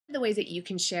The ways that you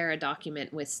can share a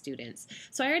document with students.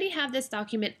 So I already have this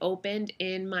document opened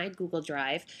in my Google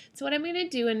Drive. So what I'm going to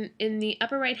do in the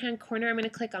upper right hand corner, I'm going to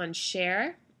click on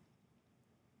Share.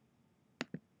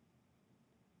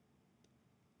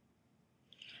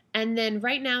 And then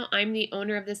right now I'm the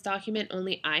owner of this document,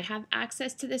 only I have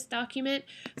access to this document.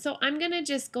 So I'm going to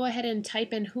just go ahead and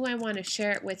type in who I want to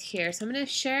share it with here. So I'm going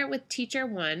to share it with Teacher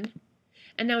 1.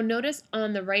 And now notice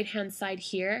on the right hand side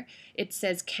here, it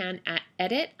says can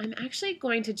edit. I'm actually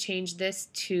going to change this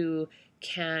to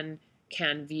can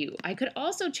view. I could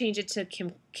also change it to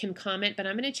can comment, but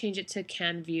I'm going to change it to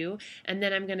can view, and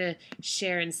then I'm going to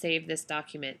share and save this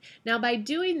document. Now by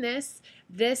doing this,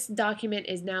 this document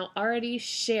is now already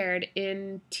shared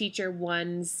in Teacher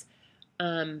 1's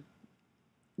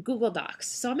Google Docs.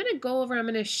 So I'm going to go over, I'm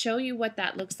going to show you what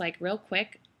that looks like real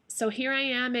quick. So here I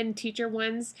am in Teacher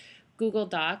 1's Google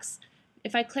Docs.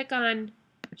 If I click on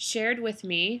Shared with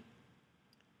Me,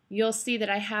 you'll see that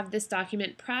I have this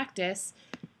document Practice,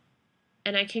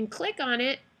 and I can click on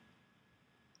it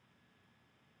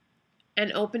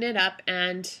and open it up,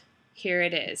 and here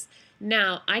it is.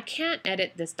 Now, I can't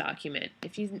edit this document.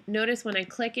 If you notice when I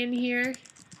click in here,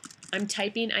 I'm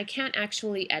typing, I can't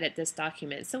actually edit this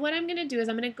document. So what I'm going to do is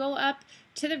I'm going to go up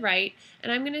to the right,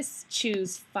 and I'm going to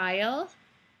choose File,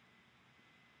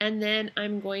 and then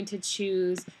I'm going to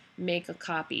choose Make a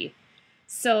Copy.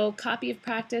 So copy of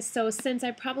Practice. So since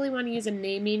I probably want to use a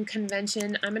naming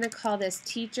convention, I'm going to call this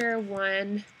Teacher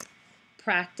 1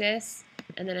 Practice,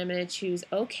 and then I'm going to choose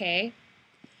OK.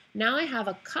 Now I have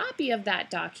a copy of that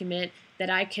document that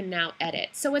I can now edit.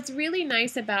 So what's really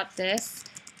nice about this,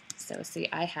 so see,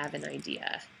 I have an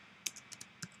idea.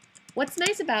 What's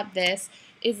nice about this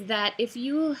is that if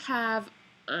you have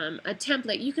a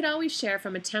template, you could always share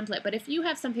from a template, but if you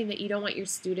have something that you don't want your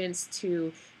students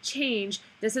to change,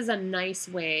 this is a nice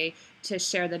way to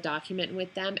share the document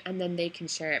with them, and then they can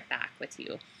share it back with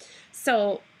you.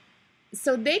 So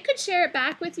they could share it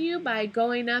back with you by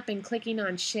going up and clicking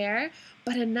on Share,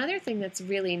 but another thing that's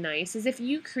really nice is if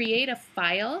you create a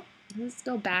file, let's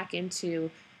go back into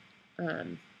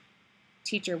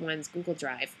Teacher 1's Google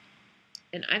Drive,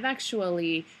 and I've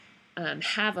actually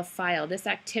have a file, this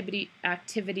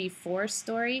activity 4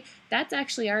 story, that's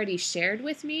actually already shared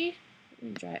with me.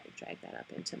 Let me drag that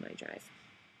up into my drive.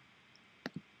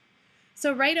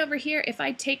 So right over here, if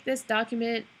I take this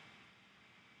document,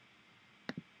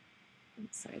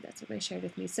 sorry, that's what I shared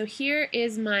with me. So here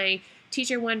is my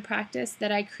Teacher 1 Practice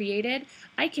that I created.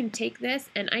 I can take this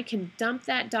and I can dump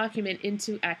that document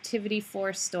into Activity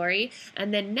 4 Story,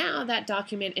 and then now that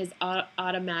document is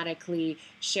automatically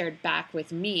shared back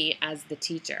with me as the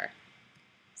teacher.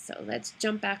 So let's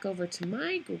jump back over to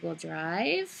my Google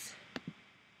Drive.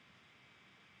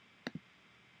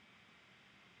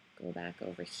 Go back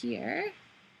over here.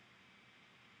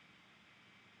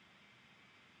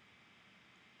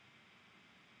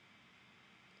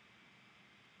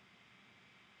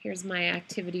 Here's my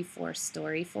Activity 4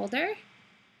 Story folder.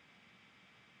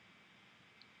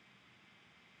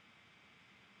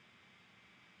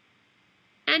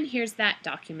 And here's that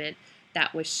document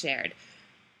that was shared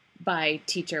by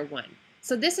Teacher 1.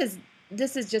 So this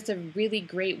is just a really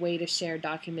great way to share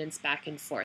documents back and forth.